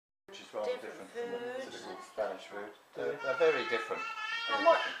is rather different from the food. typical Spanish food. They're very different. And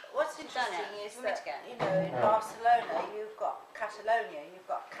what's interesting is that, you know, in Barcelona you've got Catalonia, you've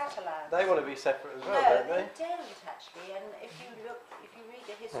got Catalans. They want to be separate as well, no, don't they? don't actually. And if you read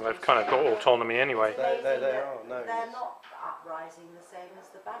the history, Well, they've kind of got autonomy anyway. They are. No, they're not uprising the same as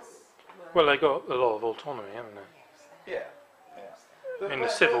the Basques were. Well, they got a lot of autonomy, haven't they? Yes, Yeah. In the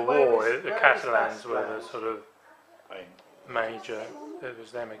Civil War, the Catalans were the sort of I mean, major. It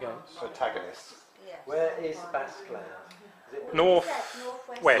was them against. protagonists. yes. Where is Basque land? Is it North,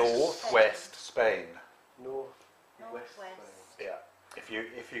 west. Northwest Spain. Northwest. Yeah. If you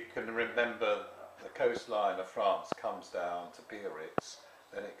can remember, the coastline of France comes down to Biarritz,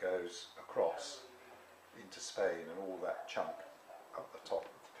 then it goes across into Spain and all that chunk up the top.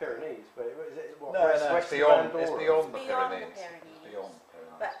 Pyrenees, but is it what? No, west, no, west it's beyond of Andorra? the Pyrenees. Beyond the It's Pyrenees. beyond the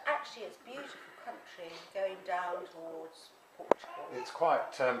Pyrenees. But actually, it's a beautiful country going down towards Portugal. It's quite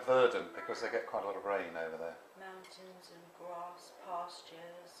verdant because they get quite a lot of rain over there. Mountains and grass,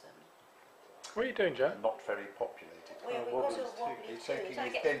 pastures, and What are you doing, Jack? Not very populated. we've got a wobbly He's too. taking Don't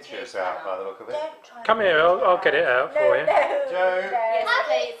his get dentures too out far. by the look of it. Don't try Come and here, get I'll get it out no, for you. No, Joe. no. Yes,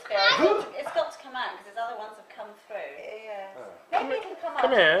 please, Phil. It's got to come out because his other ones have come through. Yeah. Oh. Maybe it can come out.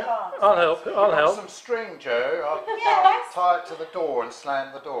 Come if here. you can't. I'll help. I'll Got help. some string, Joe. I'll Yes. tie it to the door and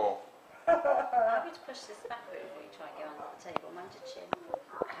slam the door. I'm going to push this back a bit before you try and get on the table. Mind your chin.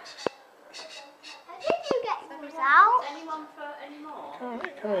 Did you get yours out? Anyone for any more?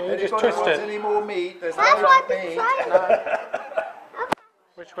 Come here, just Anybody twist wants it. any more meat? There's That's loads what of I've been meat. trying.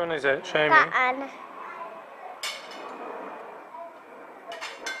 Which one is it? Show me. That one.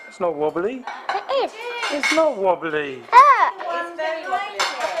 It's not wobbly. It is. It's not wobbly. Look. It's very wobbly.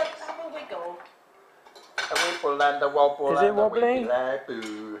 Have a wiggle. A wibble and a wobble Is it and a wobbly?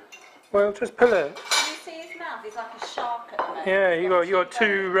 wibble-a-boo. Well, just pull it. Can you see his mouth? He's like a shark at the moment. Yeah, He's you got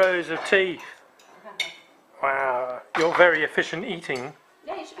two rows of teeth. Wow, you're very efficient eating.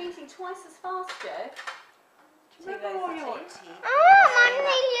 Yeah, you should be eating twice as fast, Joe. Two rows of teeth. Oh,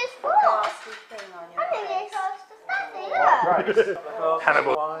 Amelia's full. Ghastly thing on your Amelia's face. close to Sassy. Look.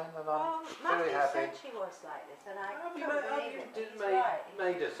 Hannibal. Wine and I'm very Matthew happy. said she was like this, and I Have you, couldn't believe it. just He's right.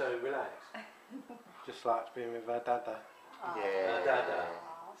 made her so relaxed? Just likes being with her dada. Yeah. Dada.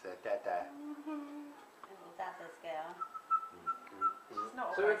 It's a dada. Little Dada's girl. She's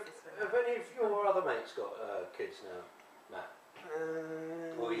not So, always this way. have any of your other mates got kids now, Matt?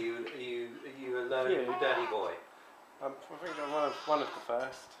 Or are you a lone Yeah. daddy boy? I think I'm one of the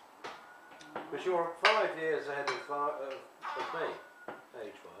first. Because you're 5 years ahead of me,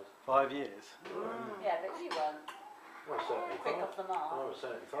 age-wise. 5 years. Yeah, but you weren't. I was Quick 75. off the mark. I was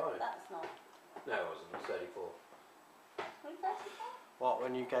 75. That's not. No, I wasn't. I was 34. Were you 34? What,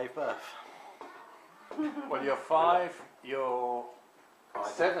 when you gave birth? Well, you're 5, you're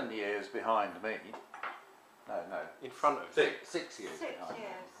 7 years behind me. No. In front of Six. 6 years 6 behind me.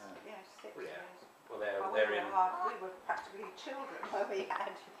 years. Yeah, 6 Yeah. years. Well, Oh, they're in. we were practically children when we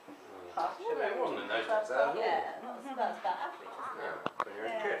had half Yeah, it wasn't in those days. That was Yeah, that's about average, isn't it? Yeah, when you're a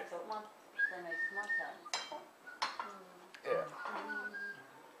Yeah. kid. So my same age as my parents. Yeah.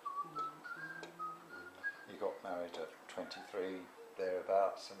 You got married at 23,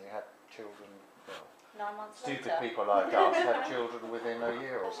 thereabouts, and you had children. Well, 9 months stupid later. people like us had children within a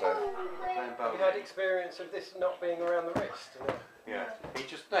year or so. Have you had experience of this not being around the wrist? Yeah. He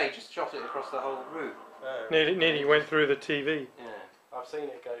just shot it across the whole room. No. Nearly went through the TV. Yeah. I've seen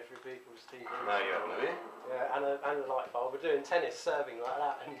it go through people's TV. No, you haven't, have you? Yeah, and a light bulb. We're doing tennis, serving like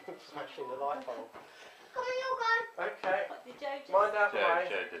that, and smashing the light bulb. Come on, you go. Okay. What, did Joe just... Mind out the way.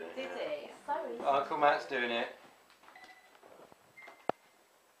 did it. Did he? So easy. Uncle Matt's doing it.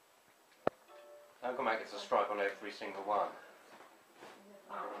 Uncle Matt gets a strike on every single one.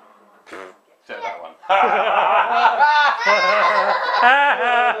 Except that one.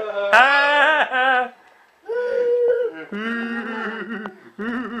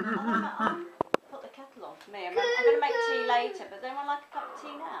 Put the kettle on for me. I'm going to make tea later, but then I like a cup of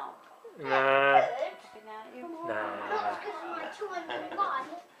tea now. Nah. Coffee now. You... Nah. Because I'm 201.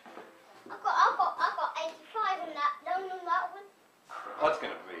 I got 85 on that. Don't know that one. That's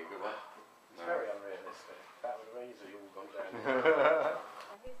going to be a good one. It's very unrealistic. That would have easily all gone down.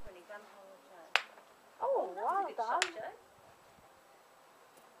 Who's winning? Grandpa or Joe? Oh, That's a well good done. shot, Joe.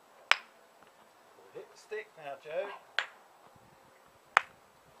 Hit the stick now, Joe.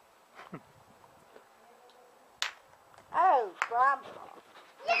 Oh, Grandpa.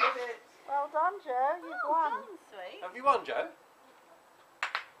 Yes. Well done, Joe. You've won. Well done, sweet. Have you won, Joe?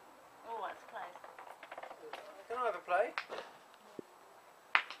 Oh, that's close. Can I have a play?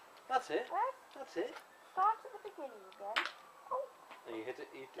 That's it. Yes. That's it. Start at the beginning again. Oh, And you hit it.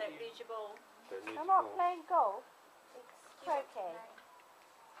 Don't lose your ball. Don't lose I'm your not ball. playing golf. It's croquet.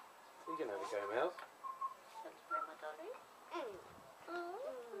 You can have a go, Mel. Want to play my dolly?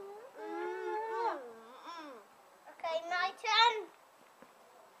 Okay, my turn.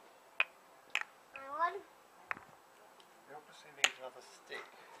 Hang on. You obviously need another stick.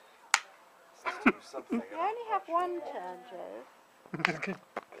 Let's do something. You only have one turn, Joe.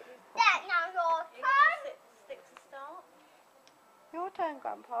 That now your turn. Stick to start. Your turn,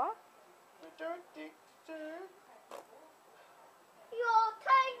 Grandpa. Your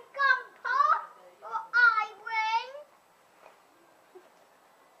turn, Grandpa, or I win.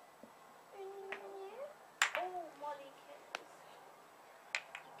 Oh, Molly kids.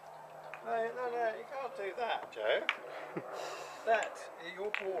 No, you can't do that, Joe.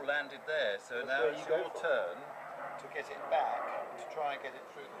 Your ball landed there, so now where it's you go your for. turn to get it back, to try and get it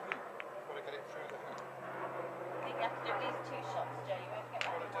through the hoop. You've got to get it through the hoop. I think you have to do at least 2 shots, Joe. You won't get You've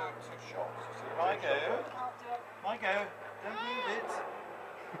got that to do one. 2 shots. So my go. I'll do it. My go. Don't move it.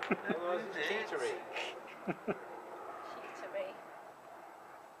 Don't Otherwise move it's it. cheatery. Cheatery.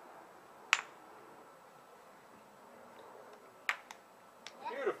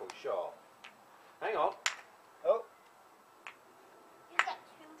 Beautiful shot. Hang on. Oh, You get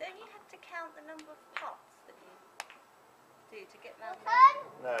two. Don't you have to count the number of putts that you do to get round the... Turn.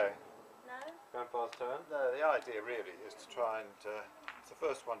 no. No? Grandpa's turn. No, the idea really is to try and, it's the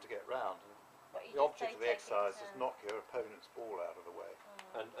first one to get round. What, you The just object say of the take it in exercise is turn? knock your opponent's ball out of the way.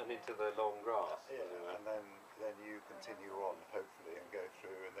 And into the long grass. Yeah, and then you continue on, hopefully, and go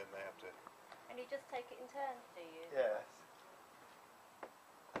through, and then they have to... And you just take it in turns, do you? Yes.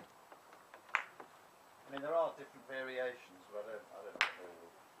 I mean, there are different variations, but I don't know what they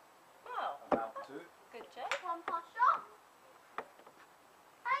will Oh, amount to. good job. Grandpa shot.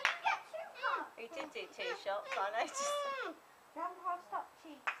 Hey, you get two shots. You did do 2 shots, I noticed. Grandpa, stop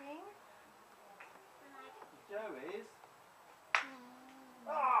cheating. Joe is...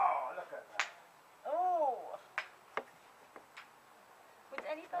 Oh, look at that. Oh! Would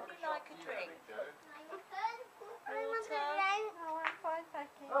anybody like a drink? Joe. Now your turn. I Your want a turn. drink. Oh, I'm fine, thank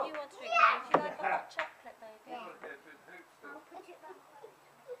you. You want a drink? Would you like a hot chocolate, maybe? You've got to go through the hoops still. I'll put it back.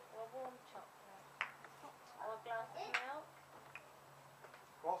 Or a warm chocolate? Or a glass of milk?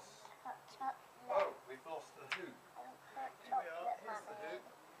 Cross. Oh, we've lost the hoop. Here we are, here's the hoop.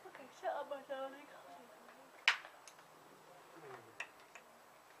 Okay, shut up, my darling.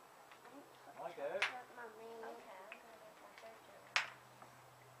 I go. Mummy. Okay,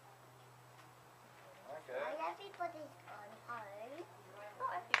 I go. Now everybody's gone home.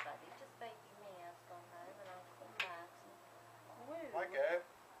 not everybody, just baby Mia's gone home and Uncle Max and Woo. I go.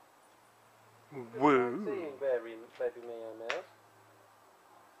 Woo. Seeing baby Mia Mouse.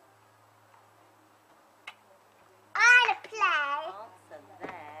 I play. Answer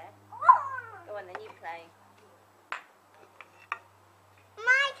there. Go on then, you play.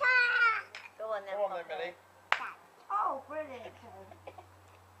 My turn. Go on then, Go on then, Poppy. Millie. Oh, brilliant.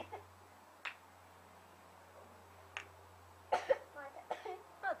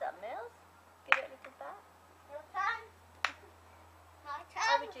 Well done, Mills. Give it a little back. Your turn. My I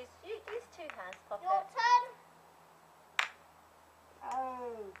turn. would use 2 hands, Poppy. Your turn.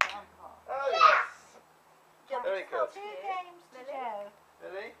 Oh, Grandpa. Oh, yes. Jump Very good. Two games to Millie? Joe.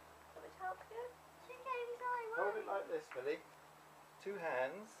 Millie, Shall we help you? Two games I hold won. it like this, Millie. 2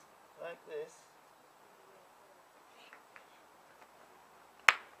 hands, like this.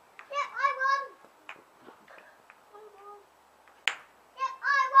 Yep, I won. Yep,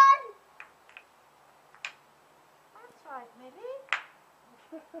 I won. That's right, Millie.